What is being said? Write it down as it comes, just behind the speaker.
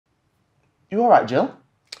You all right, Jill?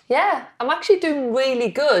 Yeah, I'm actually doing really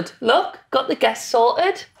good. Look, got the guests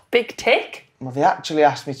sorted. Big tick. Well, they actually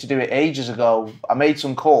asked me to do it ages ago. I made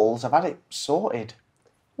some calls. I've had it sorted.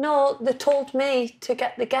 No, they told me to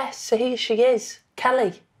get the guests, so here she is,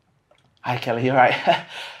 Kelly. Hi, Kelly, you all right?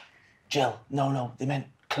 Jill, no, they meant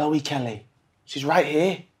Chloe Kelly. She's right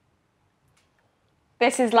here.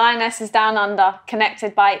 This is Lionesses Down Under,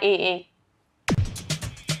 connected by EE.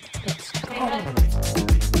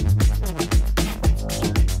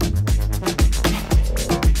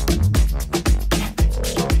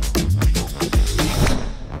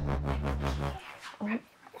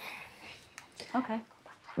 Okay.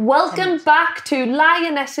 Welcome back to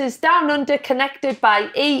Lionesses Down Under, connected by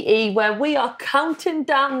EE, where we are counting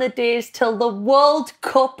down the days till the World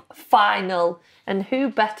Cup final. And who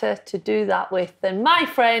better to do that with than my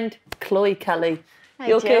friend, Chloe Kelly. Hey,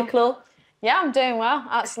 you okay, Jill. Chloe? Yeah, I'm doing well.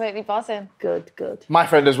 Absolutely buzzing. Good, good. My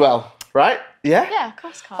friend as well, right? Yeah? Yeah, of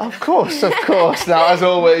course, Carl. Of course. Now, as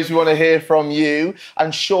always, we want to hear from you.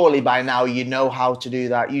 And surely by now you know how to do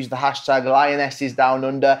that. Use the hashtag Lionesses Down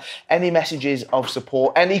Under. Any messages of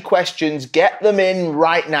support, any questions, get them in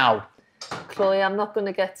right now. Chloe, I'm not going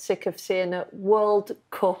to get sick of saying it. World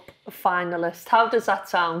Cup finalist. How does that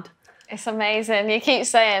sound? It's amazing. You keep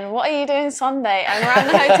saying, what are you doing Sunday? And we're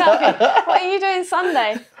at the hotel. What are you doing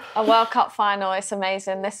Sunday? A World Cup final. It's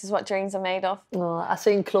amazing. This is what dreams are made of. Oh, I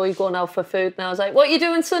seen Chloe going out for food and I was like, what are you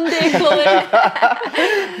doing Sunday, Chloe?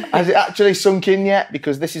 Has it actually sunk in yet?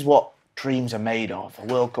 Because this is what dreams are made of, a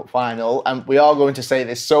World Cup final. And we are going to say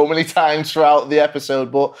this so many times throughout the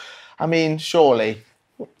episode, but I mean, surely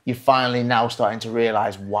you're finally now starting to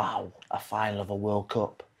realise, wow, a final of a World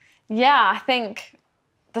Cup. Yeah, I think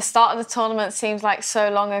the start of the tournament seems like so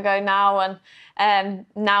long ago now, and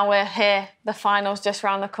now we're here. The final's just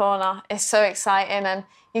around the corner. It's so exciting, and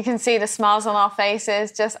you can see the smiles on our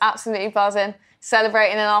faces, just absolutely buzzing,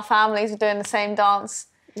 celebrating in our families. We're doing the same dance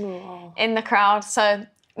in the crowd. So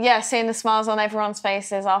yeah, seeing the smiles on everyone's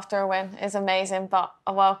faces after a win is amazing, but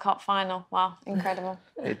a World Cup final, wow, incredible.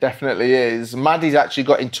 It definitely is. Maddie's actually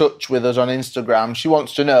got in touch with us on Instagram. She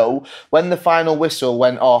wants to know, when the final whistle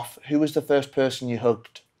went off, who was the first person you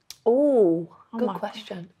hugged? Oh, good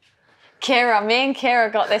question. Kira, me and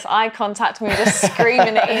Kira got this eye contact and we were just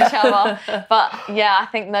screaming at each other. But yeah, I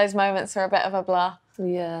think those moments are a bit of a blur.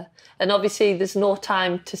 Yeah, and obviously there's no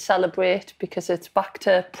time to celebrate because it's back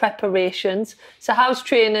to preparations. So how's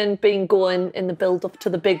training been going in the build-up to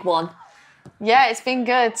the big one? Yeah, it's been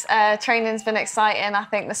good. Training's been exciting. I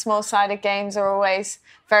think the small-sided games are always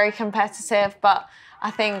very competitive, but I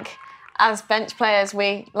think as bench players,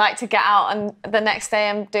 we like to get out, and the next day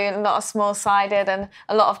I'm doing a lot of small-sided and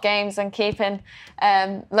a lot of games and keeping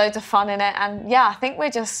loads of fun in it. And yeah, I think we're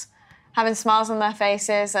just having smiles on their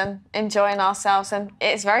faces and enjoying ourselves, and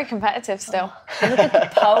it's very competitive still. Look at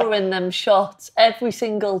the power in them shots every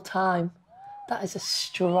single time. That is a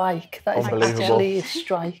strike. That is actually a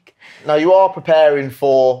strike. Now, you are preparing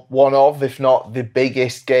for one of, if not the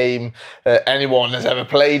biggest game anyone has ever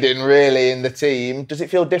played in, really, in the team. Does it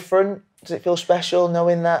feel different? Does it feel special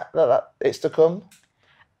knowing that it's to come?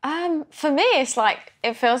 For me,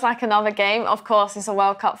 it feels like another game. Of course, it's a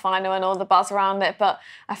World Cup final and all the buzz around it, but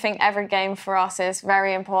I think every game for us is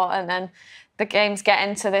very important, and the games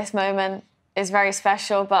getting to this moment is very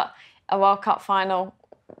special. But a World Cup final,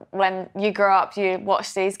 when you grow up, you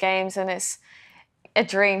watch these games and it's a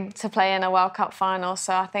dream to play in a World Cup final.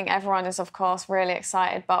 So I think everyone is, of course, really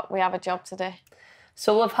excited, but we have a job to do.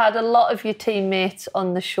 So we've had a lot of your teammates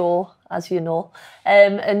on the show, as you know,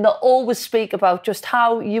 and they always speak about just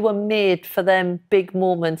how you were made for them big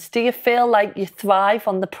moments. Do you feel like you thrive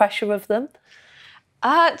on the pressure of them?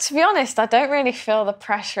 To be honest, I don't really feel the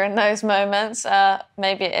pressure in those moments.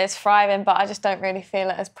 Maybe it is thriving, but I just don't really feel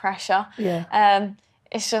it as pressure. Yeah.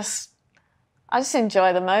 It's just, I just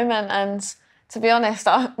enjoy the moment. And to be honest,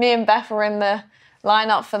 me and Beth were in the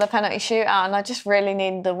line-up for the penalty shootout and I just really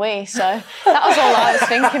needed the wee. So that was all I was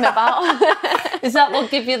thinking about. Is that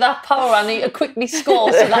what gives you that power? I need to quickly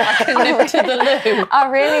score so that I can nip to the loo. I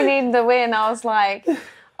really needed the wee and I was like,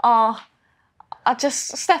 oh, I'll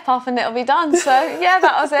just step off and it'll be done. So yeah,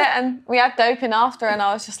 that was it. And we had doping after and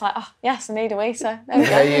I was just like, oh yes, I need a wee. So there we go.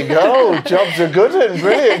 There you go. Jobs are good and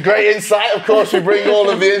brilliant. Great insight. Of course, we bring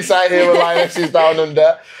all of the insight here with Lionesses Down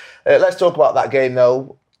Under. Let's talk about that game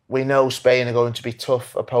though. We know Spain are going to be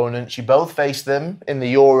tough opponents. You both faced them in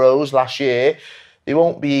the Euros last year. They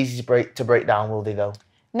won't be easy to break down, will they though?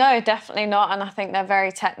 No, definitely not. And I think they're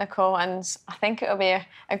very technical, and I think it'll be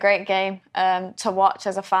a great game to watch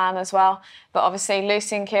as a fan as well. But obviously,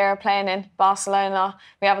 Lucy and Kira playing in Barcelona,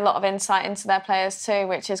 we have a lot of insight into their players too,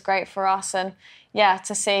 which is great for us. And yeah,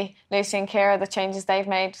 to see Lucy and Kira, the changes they've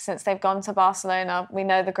made since they've gone to Barcelona. We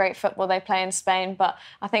know the great football they play in Spain, but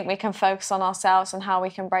I think we can focus on ourselves and how we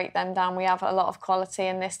can break them down. We have a lot of quality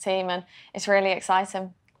in this team, and it's really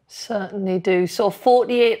exciting. Certainly do. So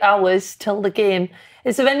 48 hours till the game.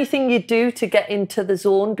 Is there anything you do to get into the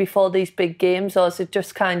zone before these big games, or is it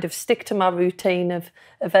just kind of stick to my routine of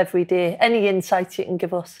every day? Any insights you can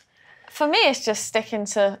give us? For me, it's just sticking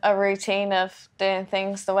to a routine of doing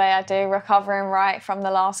things the way I do, recovering right from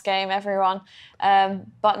the last game, everyone.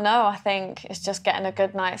 But no, I think it's just getting a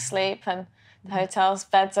good night's sleep, and the hotel's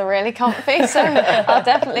beds are really comfy, so I'll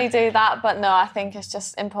definitely do that. But no, I think it's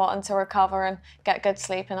just important to recover and get good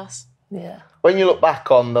sleep in us. Yeah. When you look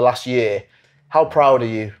back on the last year, how proud are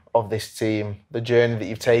you of this team, the journey that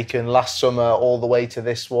you've taken last summer all the way to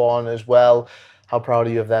this one as well? How proud are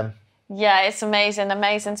you of them? Yeah, it's amazing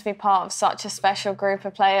to be part of such a special group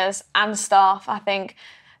of players and staff. I think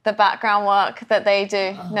the background work that they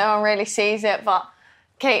do, no one really sees it, but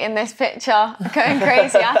Kate in this picture going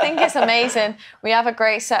crazy. I think it's amazing. We have a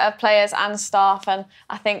great set of players and staff, and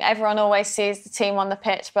I think everyone always sees the team on the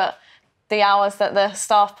pitch, but the hours that the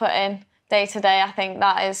staff put in day to day, I think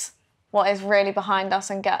that is what is really behind us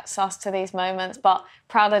and gets us to these moments. But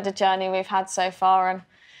proud of the journey we've had so far, and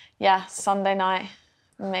yeah, Sunday night,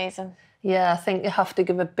 amazing. Yeah, I think you have to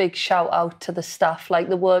give a big shout out to the staff, like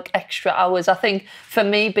the work extra hours. I think for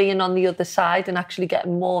me, being on the other side and actually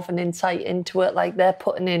getting more of an insight into it, like they're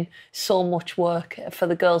putting in so much work for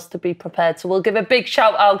the girls to be prepared. So we'll give a big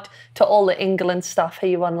shout out to all the England staff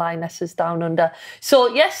here on Lionesses Down Under.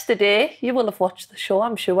 So yesterday, you will have watched the show,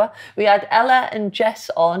 I'm sure. We had Ella and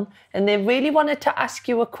Jess on, and they really wanted to ask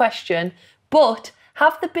you a question, but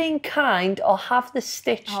have they been kind or have they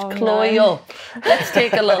stitched Chloe up? Let's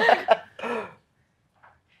take a look.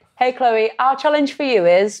 Hey Chloe, our challenge for you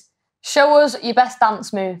is show us your best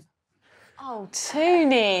dance move. Oh,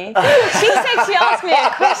 Toonie. She said she asked me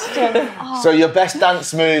a question. Oh. So your best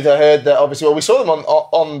dance move, I heard that obviously, well, we saw them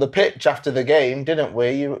on the pitch after the game, didn't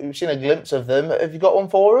we? You've seen a glimpse of them. Have you got one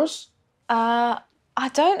for us? I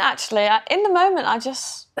don't actually. In the moment, I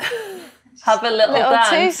just... Have a little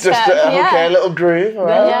dance. Two-step, okay, a little groove. All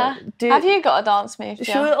right. Yeah. Have you got a dance move?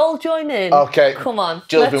 Should we all join in? Okay. Come on.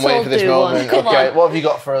 Jill's been waiting for this moment. Okay, what have you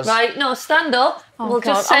got for us? Right, no, stand up. We'll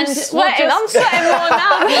just send... I'm sweating more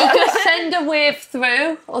now. We'll just send a wave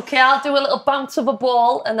through. Okay, I'll do a little bounce of a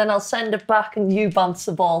ball and then I'll send it back and you bounce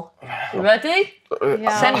the ball. You ready?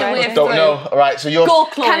 Yeah, send a wave through. Don't know. All right, so you're... Go,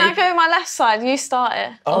 Chloe. Can I go my left side? You start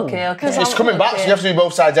it. Oh. Okay. It's coming back, so you have to do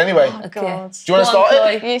both sides anyway. Oh, God. Do you want to start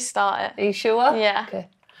it? You start it. Are you sure? Yeah. Okay.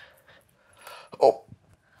 Oh.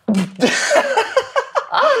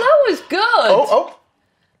 Oh, that was good. Oh.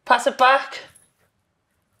 Pass it back.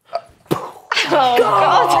 Oh,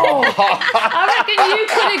 God. I reckon you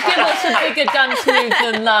could have given us a bigger dance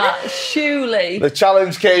move than that, surely. The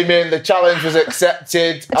challenge came in, the challenge was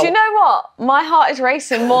accepted. Do you know what? My heart is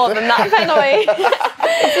racing more than that penalty.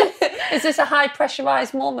 Is this a high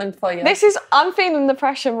pressurised moment for you? I'm feeling the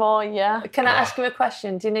pressure more, yeah. Can I ask you a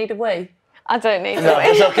question? Do you need a wee? I don't need No,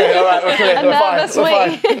 it's okay. All right, we're clear. We're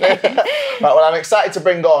fine. Right, well, I'm excited to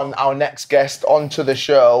bring on our next guest onto the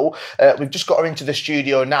show. We've just got her into the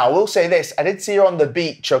studio now. We'll say this. I did see her on the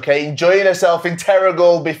beach, okay, enjoying herself in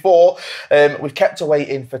Terrigal before. We've kept her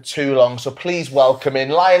waiting for too long, so please welcome in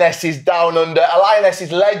Lionesses Down Under, a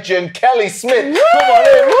Lionesses legend, Kelly Smith. Woo! Come on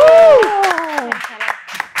in. Woo!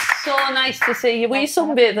 So nice to see you. Were you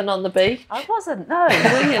sunbathing on the beach? I wasn't, no. Were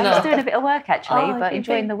you I not? was doing a bit of work actually, but you've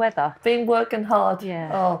enjoying the weather. Been working hard.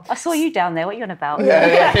 Yeah. Oh. I saw you down there. What are you on about?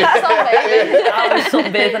 I was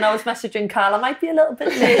sunbathing. I was messaging Carl. I might be a little bit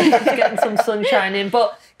late, just getting some sunshine in.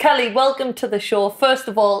 But Kelly, welcome to the show. First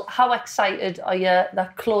of all, how excited are you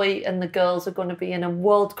that Chloe and the girls are going to be in a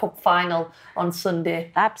World Cup final on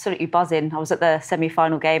Sunday? Absolutely buzzing. I was at the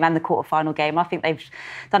semi-final game and the quarter-final game. I think they've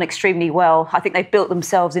done extremely well. I think they've built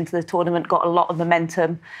themselves into the tournament, got a lot of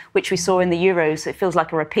momentum, which we saw in the Euros. It feels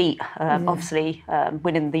like a repeat. Obviously,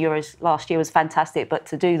 winning the Euros last year was fantastic, but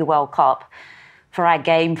to do the World Cup for our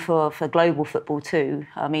game, for global football too,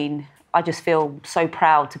 I mean, I just feel so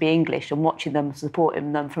proud to be English and watching them,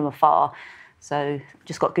 supporting them from afar. So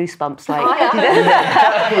just got goosebumps.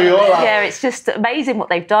 Yeah, it's just amazing what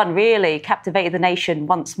they've done, really. Captivated the nation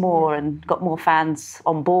once more and got more fans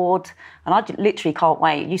on board. And I literally can't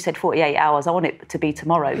wait. You said 48 hours. I want it to be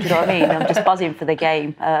tomorrow. Do you know what I mean? I'm just buzzing for the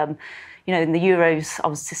game. You know, in the Euros, I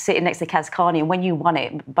was just sitting next to Kaz Carney, and when you won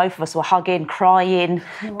it, both of us were hugging, crying,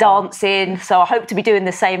 dancing. So I hope to be doing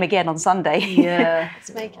the same again on Sunday. Yeah.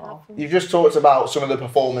 Let's make it happen. You've just talked about some of the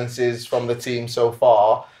performances from the team so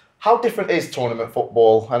far. How different is tournament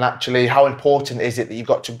football, and actually how important is it that you've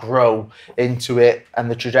got to grow into it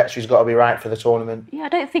and the trajectory's got to be right for the tournament? Yeah, I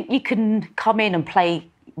don't think you can come in and play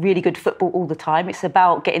really good football all the time. It's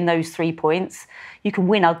about getting those 3 points. You can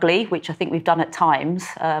win ugly, which I think we've done at times,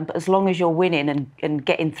 but as long as you're winning and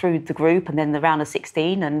getting through the group and then the round of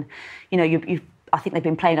 16, and you know, I think they've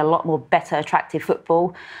been playing a lot more better, attractive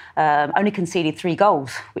football. Only conceded 3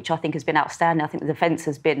 goals, which I think has been outstanding. I think the defence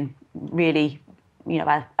has been really, you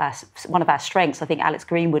know, one of our strengths. I think Alex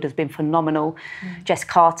Greenwood has been phenomenal. Jess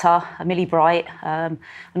Carter, Millie Bright, and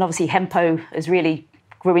obviously Hempo has really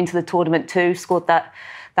grew into the tournament too, scored that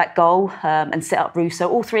goal and set up Russo.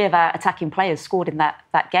 All 3 of our attacking players scored in that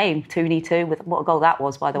game, 2-2, with what a goal that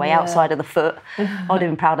was, by the way, outside of the foot. I'd have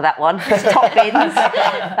been proud of that one. It's top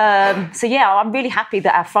bins. So yeah, I'm really happy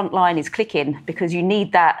that our front line is clicking, because you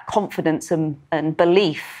need that confidence and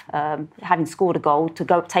belief, having scored a goal, to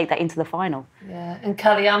go take that into the final. Yeah, and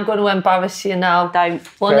Kelly, I'm going to embarrass you now. Don't.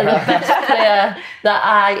 One of the best player that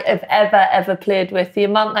I have ever played with. The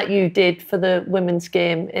amount that you did for the women's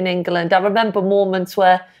game in England. I remember moments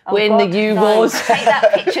where we're in the Euros. No. Take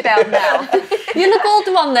that picture down now. You look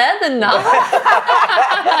older on there than now.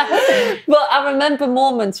 But I remember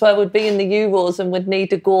moments where we'd be in the Euros and we'd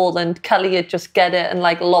need a goal, and Kelly would just get it and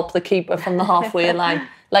like lob the keeper from the halfway line.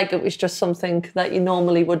 Like it was just something that you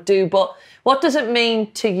normally would do. But what does it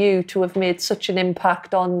mean to you to have made such an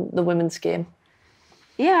impact on the women's game?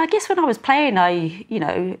 Yeah, I guess when I was playing, I, you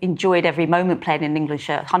know, enjoyed every moment playing in an England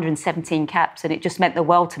shirt, 117 caps, and it just meant the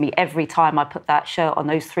world to me every time I put that shirt on,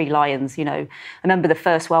 those 3 Lions, you know. I remember the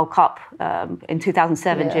first World Cup in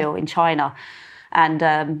 2007, Jill, in China,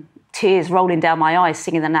 and tears rolling down my eyes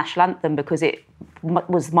singing the national anthem, because it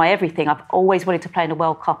was my everything. I've always wanted to play in a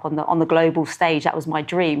World Cup on the global stage. That was my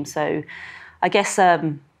dream. So I guess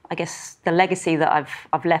the legacy that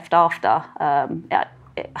I've left after,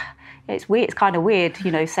 it's weird. It's kind of weird,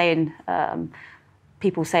 you know, saying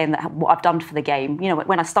people saying that what I've done for the game. You know,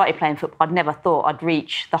 when I started playing football, I'd never thought I'd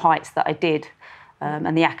reach the heights that I did,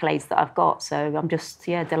 and the accolades that I've got. So I'm just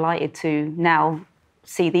delighted to now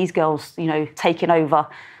see these girls, you know, taking over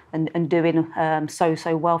and doing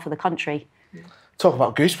so well for the country. Talk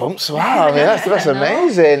about goosebumps. Wow, I mean, that's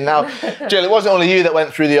amazing. Now, Jill, it wasn't only you that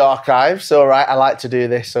went through the archives. All right, I like to do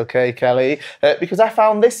this, okay, Kelly? Because I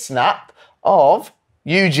found this snap of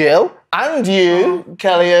you, Jill, and you,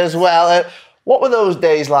 Kelly, as well. What were those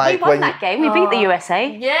days like? We won that game. We beat the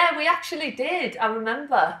USA. Yeah, we actually did. I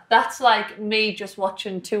remember. That's like me just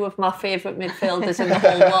watching 2 of my favourite midfielders in the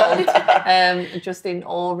whole world. Just in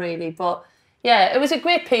awe, really. But yeah, it was a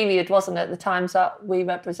great period, wasn't it? The times that we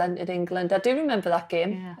represented England. I do remember that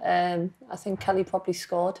game. Yeah. I think Kelly probably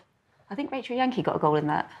scored. I think Rachel Yankee got a goal in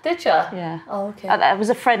that. Did you? Yeah. Oh, okay. It was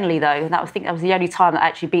a friendly though, and I think that was the only time that I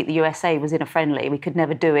actually beat the USA was in a friendly. We could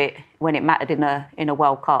never do it when it mattered in a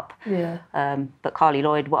World Cup. Yeah. But Carly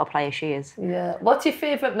Lloyd, what a player she is. Yeah. What's your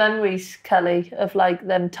favourite memories, Kelly, of like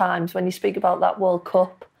them times when you speak about that World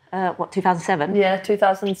Cup? 2007? Yeah,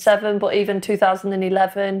 2007, but even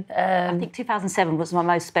 2011. I think 2007 was my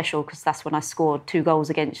most special, because that's when I scored 2 goals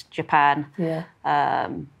against Japan. Yeah.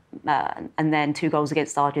 And then 2 goals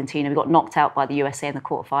against Argentina. We got knocked out by the USA in the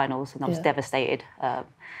quarterfinals, and I was devastated.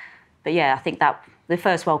 But yeah, I think that the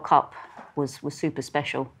first World Cup was super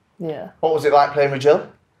special. Yeah. What was it like playing with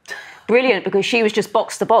Jill? Brilliant, because she was just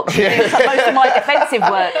box to box. She did most of my defensive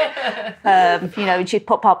work. You know, and she'd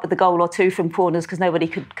pop up with a goal or 2 from corners because nobody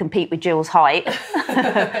could compete with Jill's height.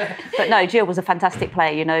 But no, Jill was a fantastic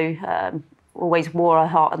player, you know, always wore her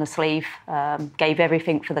heart on her sleeve, gave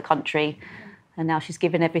everything for the country. And now she's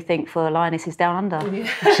given everything for Lionesses Down Under. Yeah.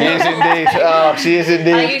 She is indeed. Oh, she is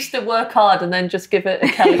indeed. I used to work hard and then just give it to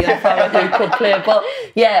Kelly and Farah who could play. But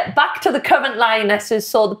yeah, back to the current Lionesses.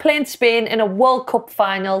 So they're playing Spain in a World Cup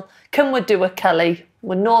final. Can we do it, Kelly?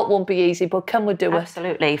 We know it won't be easy, but can we do it?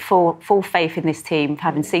 Absolutely. Full faith in this team,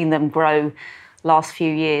 having seen them grow last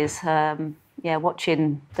few years.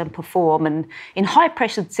 Watching them perform and in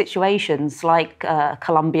high-pressure situations like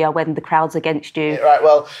Colombia when the crowd's against you. Right,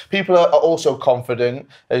 well, people are also confident,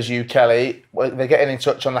 as you, Kelly. They're getting in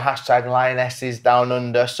touch on the hashtag Lionesses Down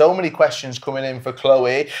Under. So many questions coming in for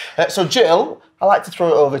Chloe. So, Jill, I'd like to throw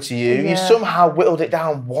it over to you. Yeah. You somehow whittled it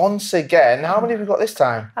down once again. How many have we got this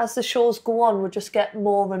time? As the shows go on, we'll just get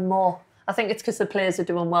more and more. I think it's because the players are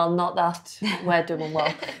doing well, not that we're doing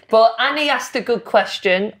well. But Annie asked a good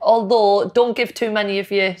question, although don't give too many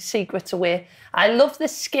of your secrets away. I love the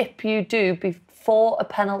skip you do before a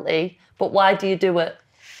penalty, but why do you do it?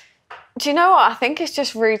 Do you know what? I think it's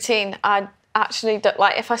just routine. I actually do,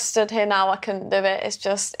 like, if I stood here now, I couldn't do it. It's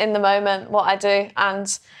just in the moment what I do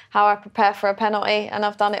and how I prepare for a penalty, and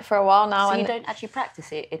I've done it for a while now. So and you don't actually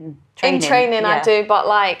practice it in training? In training, Yeah. I do, but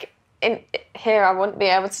like here, I wouldn't be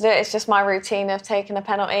able to do it. It's just my routine of taking a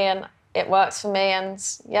penalty, and it works for me. And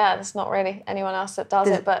yeah, there's not really anyone else that does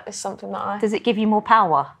it, but it's something that I. Does it give you more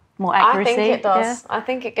power, more accuracy? I think it does. Yeah. I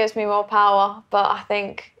think it gives me more power, but I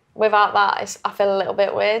think without that, I feel a little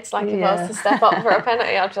bit weird. Like if I was to step up for a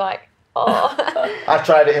penalty, I'd be like, oh. I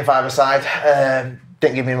tried it in five-a-side.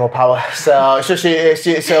 Didn't give me more power. So it's just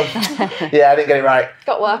yeah, I didn't get it right.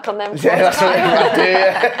 Got work on them. Yeah, that's what I do.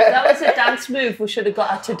 Yeah. That was a dance move we should have got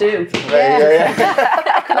her to do. Yeah.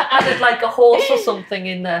 Could have added like a horse or something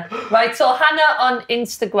in there. Right, so Hannah on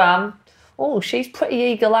Instagram, oh, she's pretty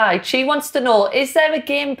eagle-eyed. She wants to know, is there a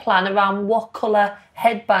game plan around what colour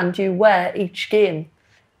headband you wear each game?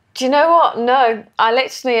 Do you know what? No, I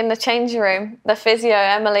literally in the changing room, the physio,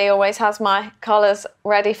 Emily, always has my colours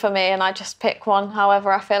ready for me, and I just pick one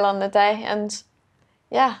however I feel on the day, and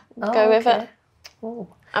yeah, go with it. Oh.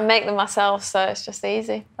 I make them myself, so it's just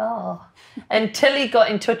easy. Oh. And Tilly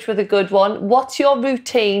got in touch with a good one. What's your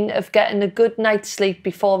routine of getting a good night's sleep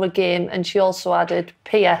before a game? And she also added,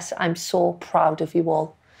 P.S. I'm so proud of you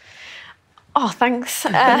all. Oh, thanks.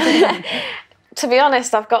 To be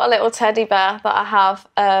honest, I've got a little teddy bear that I have,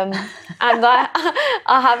 and I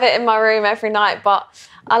have it in my room every night, but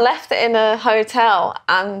I left it in a hotel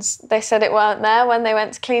and they said it weren't there when they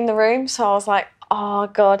went to clean the room, so I was like, oh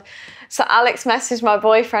God. So Alex messaged my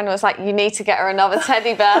boyfriend and was like, you need to get her another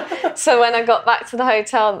teddy bear. So when I got back to the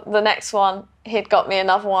hotel, the next one, he'd got me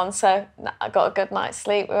another one, so I got a good night's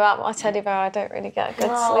sleep. Without my teddy bear, I don't really get a good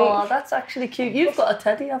sleep. Oh, that's actually cute. You've got a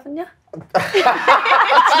teddy, haven't you? It's this one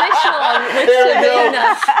with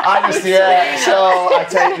Serena. I just, so I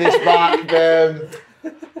take this back.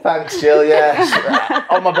 Thanks, Jill, yeah.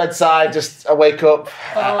 On my bedside, just I wake up,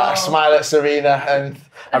 I smile at Serena and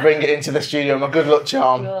I bring it into the studio, my good luck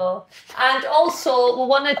charm. Oh. And also, we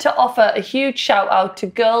wanted to offer a huge shout out to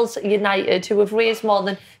Girls United, who have raised more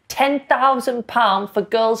than £10,000 for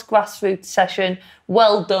Girls Grassroots Session.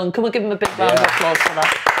 Well done. Can we give them a big round of applause for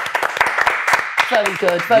that? Very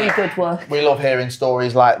good, very good work. We love hearing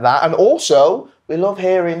stories like that. And also, we love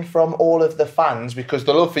hearing from all of the fans because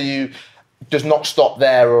the love for you does not stop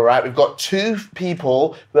there, all right? We've got two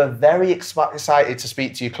people who are very excited to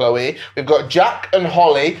speak to you, Chloe. We've got Jack and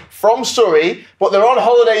Holly from Surrey, but they're on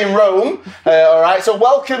holiday in Rome, all right? So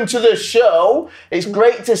welcome to the show. It's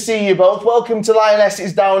great to see you both. Welcome to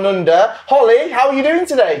Lionesses Down Under. Holly, how are you doing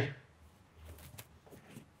today?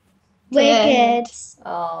 We're good.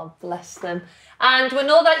 Oh, bless them. And we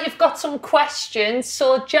know that you've got some questions.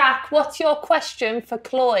 So, Jack, what's your question for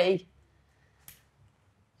Chloe?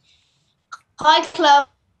 Hi, Chloe.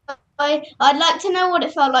 I'd like to know what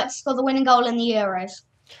it felt like to score the winning goal in the Euros.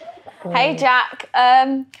 Hey, Jack.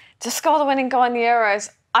 To score the winning goal in the Euros,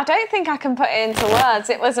 I don't think I can put it into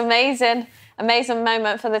words. It was amazing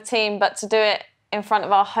moment for the team, but to do it in front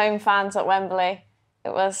of our home fans at Wembley,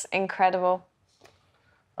 it was incredible.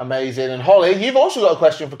 Amazing. And Holly, you've also got a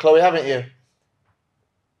question for Chloe, haven't you?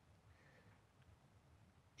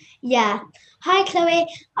 Yeah. Hi, Chloe.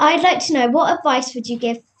 I'd like to know what advice would you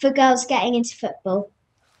give for girls getting into football?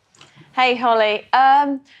 Hey, Holly.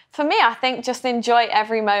 For me, I think just enjoy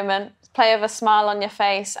every moment. Play with a smile on your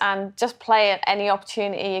face and just play at any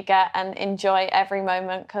opportunity you get and enjoy every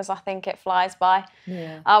moment because I think it flies by.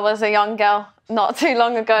 Yeah. I was a young girl not too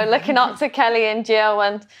long ago looking up to Kelly and Jill,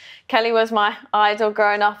 and Kelly was my idol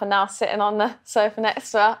growing up, and now sitting on the sofa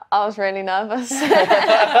next to her, I was really nervous.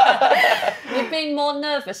 You've been more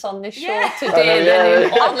nervous on this show today than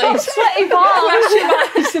in all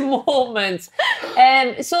these moments.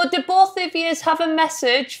 So do both of you have a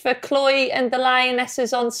message for Chloe and the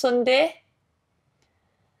Lionesses on Sunday?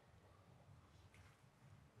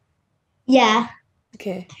 Yeah.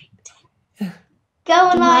 Okay. Go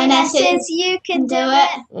on, Lionesses, you can do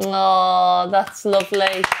it. Oh, that's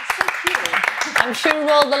lovely. I'm sure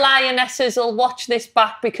all the Lionesses will watch this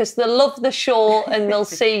back because they love the show and they'll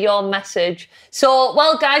see your message. So,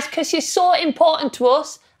 well, guys, because you're so important to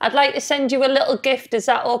us, I'd like to send you a little gift. Is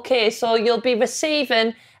that okay? So you'll be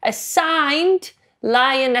receiving a signed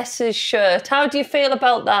Lionesses shirt. How do you feel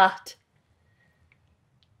about that?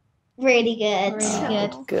 Really good.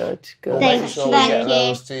 Good. Thank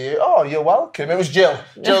you. To you. Oh, you're welcome. It was Jill.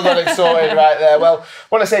 Jill got it sorted right there. Well, I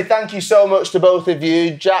want to say thank you so much to both of you,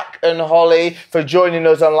 Jack and Holly, for joining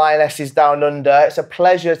us on Lionesses Down Under. It's a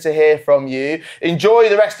pleasure to hear from you. Enjoy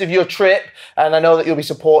the rest of your trip, and I know that you'll be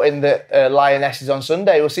supporting the Lionesses on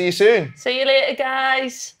Sunday. We'll see you soon. See you later,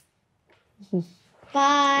 guys.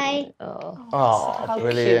 Bye. Oh, How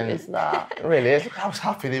brilliant. cute is that? It really is. Look how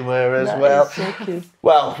happy they were as That well. is so cute.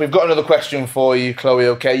 Well, we've got another question for you, Chloe,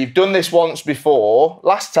 okay? You've done this once before.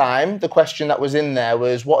 Last time, the question that was in there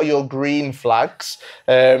was, what are your green flags?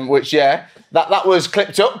 Which, yeah, that was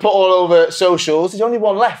clipped up, put all over socials. There's only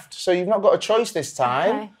one left, so you've not got a choice this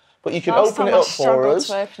time. Okay. But you can Last open time it I up for struggled us.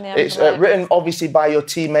 to open the It's envelope. written, obviously, by your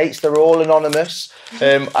teammates. They're all anonymous.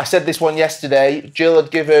 I said this one yesterday. Jill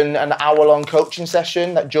had given an hour-long coaching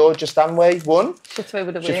session that Georgia Stanway won. She threw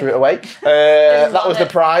it away. She threw it away. That want was the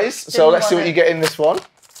it. prize. So Didn't let's see want what you it. get in this one.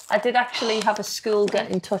 I did actually have a school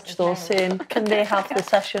get in touch though saying, can they have the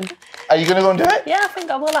session? Are you going to go and do it? Yeah, I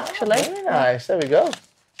think I will actually. Very nice. There we go.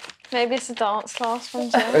 Maybe it's a dance class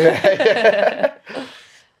from Jill.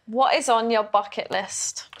 What is on your bucket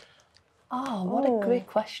list? Oh, what a great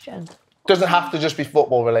question. Doesn't have to just be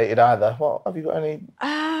football related either. What have you got any?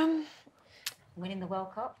 Winning the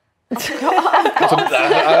World Cup. That's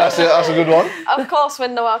a good one. Of course,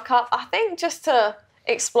 win the World Cup. I think just to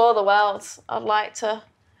explore the world. I'd like to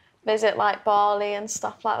visit like Bali and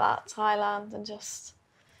stuff like that, Thailand, and just,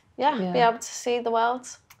 be able to see the world.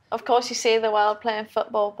 Of course, you see the world playing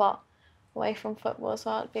football, but away from football as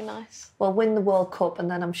well, it'd be nice. Well, win the World Cup and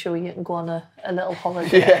then I'm sure you can go on a little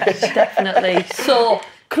holiday. Yes. Definitely. So,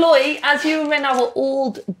 Chloe, as you were in our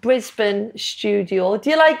old Brisbane studio,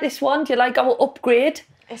 do you like this one? Do you like our upgrade?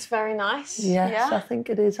 It's very nice. Yes, I think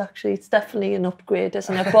it is actually. It's definitely an upgrade,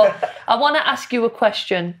 isn't it? But I want to ask you a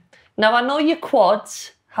question. Now, I know your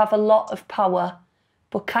quads have a lot of power,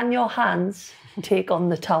 but can your hands take on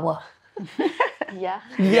the tower? Yeah.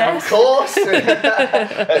 Yes. Of course.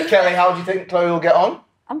 Kelly, how do you think Chloe will get on?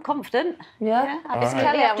 I'm confident. Yeah. It's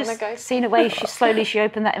Kelly, I'm Just going to go. seen a way she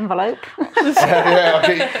opened that envelope. Yeah,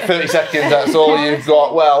 okay, 30 seconds, that's all you've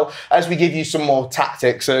got. Well, as we give you some more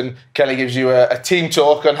tactics and Kelly gives you a team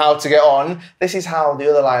talk on how to get on, this is how the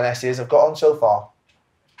other Lionesses have got on so far.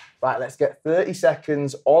 Right, let's get 30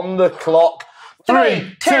 seconds on the clock.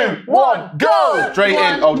 3, 2, 1, go! Straight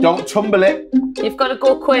in. Oh, don't tumble it. You've got to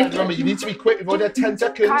go quick. Remember, you need to be quick. We've only had 10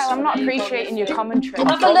 seconds. Kyle, I'm not appreciating your commentary.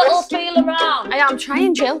 Have a little feel around. I am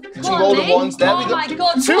trying, Jill. 2 golden ones. There we Oh go. my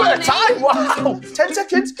God. 2 at a time. Wow. 10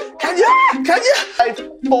 seconds. Can you? 5,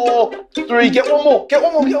 4, 3. Get one more. Get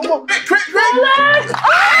one more. Get one more. Quick.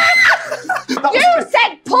 You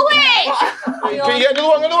said pull it! Can you get another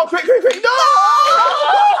one? Another one. Quick. No!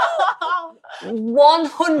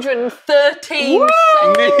 113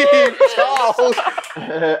 Charles.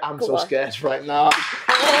 I'm so scared right now.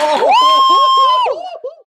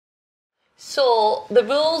 So the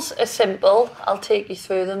rules are simple. I'll take you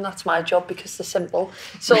through them. That's my job because they're simple.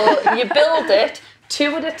 So you build it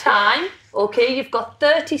 2 at a time. Okay, you've got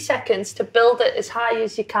 30 seconds to build it as high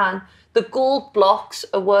as you can. The gold blocks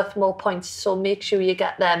are worth more points, so make sure you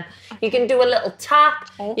get them. You can do a little tap.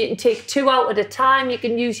 You can take 2 out at a time. You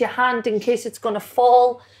can use your hand in case it's going to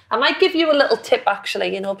fall. I might give you a little tip,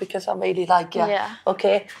 actually, because I really like you. Yeah.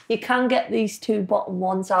 Okay? You can get these 2 bottom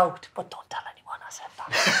ones out, but don't tell anyone I said that.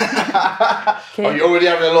 Oh, you're already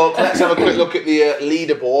having a look. Let's have a quick look at the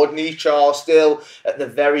leaderboard. Niamh Charles still at the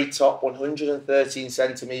very top, 113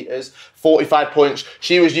 centimetres, 45 points.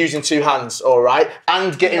 She was using 2 hands, all right,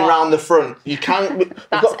 and getting round the front. You can. We've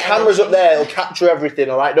got cameras up there. It'll capture everything,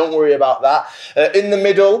 all right. Don't worry about that. In the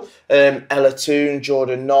middle, Ella Toon,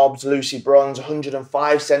 Jordan Nobbs, Lucy Bronze,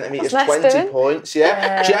 105 centimetres, 20 points.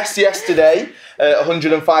 Yeah. Jess yesterday,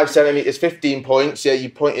 105 centimetres, 15 points. Yeah, you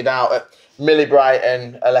pointed out at Millie Bright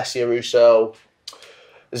and Alessia Russo,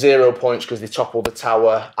 0 points because they toppled the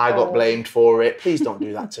tower. I got blamed for it. Please don't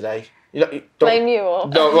do that today. Don't, Blame you or?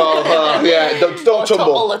 Don't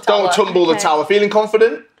tumble. The tower. Don't tumble the tower. Feeling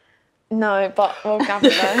confident? No, but we'll gather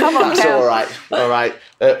those. Come on, That's Kel. all right.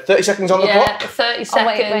 30 seconds on the Yeah, clock. 30 Oh,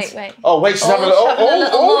 seconds. wait. Oh, wait, she's having a little. having a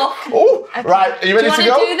little look. Right, are you ready Do you to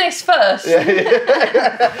want go? to do this first?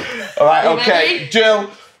 All right, You okay. ready? Jill,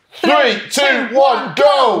 3, 2, 1,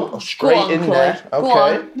 go! Straight on, in Chloe. there. Go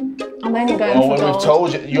Okay. on. I'm only going Oh, for well, we've gold.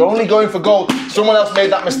 told you. You're only going for gold. Someone else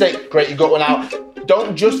made that mistake. Great, you got one out.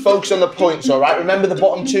 Don't just focus on the points, all right? Remember the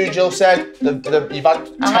bottom 2, Jill said? You've had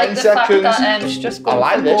 10 I like the seconds. fact that she's just I going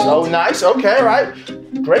like for this. gold. Oh, nice. Okay, all right.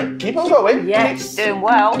 Great. Keep on going. Yes, doing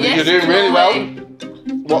well. Yes, You're doing really well. Chloe.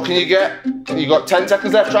 What can you get? You got 10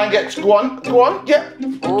 seconds left. Try and get. Go on. Yeah. Be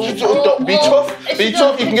tough. If Be you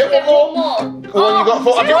tough. You can get one more. Go on, you got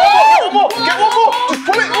 4. Get one more. Get one more. Just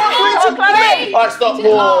pull it. Go on, pull it. All right, stop.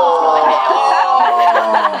 Whoa.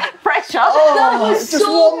 Pressure. That was just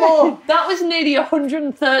so one more. That was nearly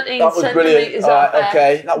 113 That was brilliant. centimetres All right, out there.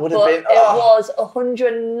 okay. That would have But been. it was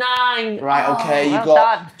 109. Right, okay. You well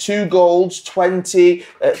got done. 2 golds, 20,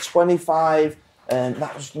 25.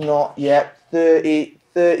 That was not yet 30,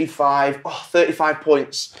 35. Oh, 35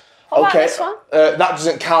 points. What about this one? That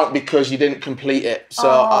doesn't count because you didn't complete it. So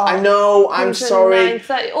I know, I'm sorry.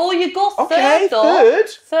 9:30. Oh, you go third, Okay, though. third.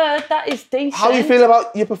 Third, that is decent. How do you feel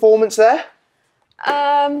about your performance there?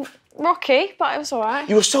 Rocky, but it was all right.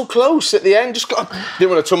 You were so close at the end. Didn't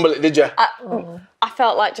want to tumble it, did you? I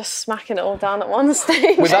felt like just smacking it all down at one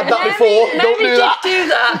stage. We've had that before. Don't do that. Mary did do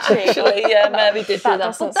that, actually. Yeah, Mary did do that.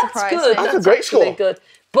 doesn't But that's surprise good. me. That's a great actually score. good.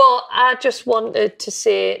 But I just wanted to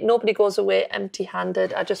say, nobody goes away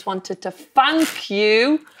empty-handed. I just wanted to thank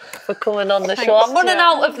you for coming on the show. I'm running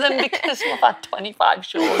out of them because we've had 25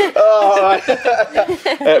 shows. Oh, all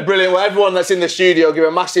right. Brilliant. Well, everyone that's in the studio, give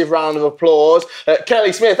a massive round of applause.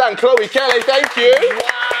 Kelly Smith and Chloe Kelly, thank you.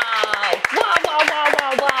 Wow.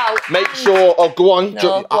 Make sure, go on.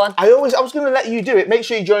 No, go on. I was going to let you do it. Make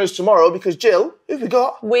sure you join us tomorrow because Jill, who've we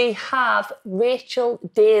got? We have Rachel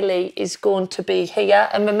Daly is going to be here.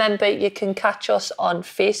 And remember, you can catch us on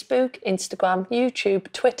Facebook, Instagram,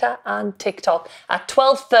 YouTube, Twitter and TikTok at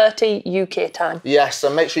 12:30 UK time. Yes,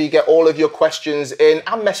 and make sure you get all of your questions in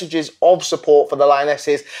and messages of support for the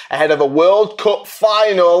Lionesses ahead of a World Cup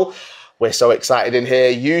final. We're so excited in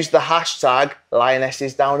here. Use the hashtag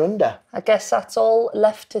Lionesses Down Under. I guess that's all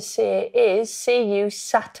left to say is see you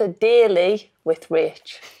Saturday with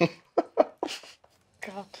Rach.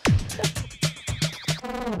 God.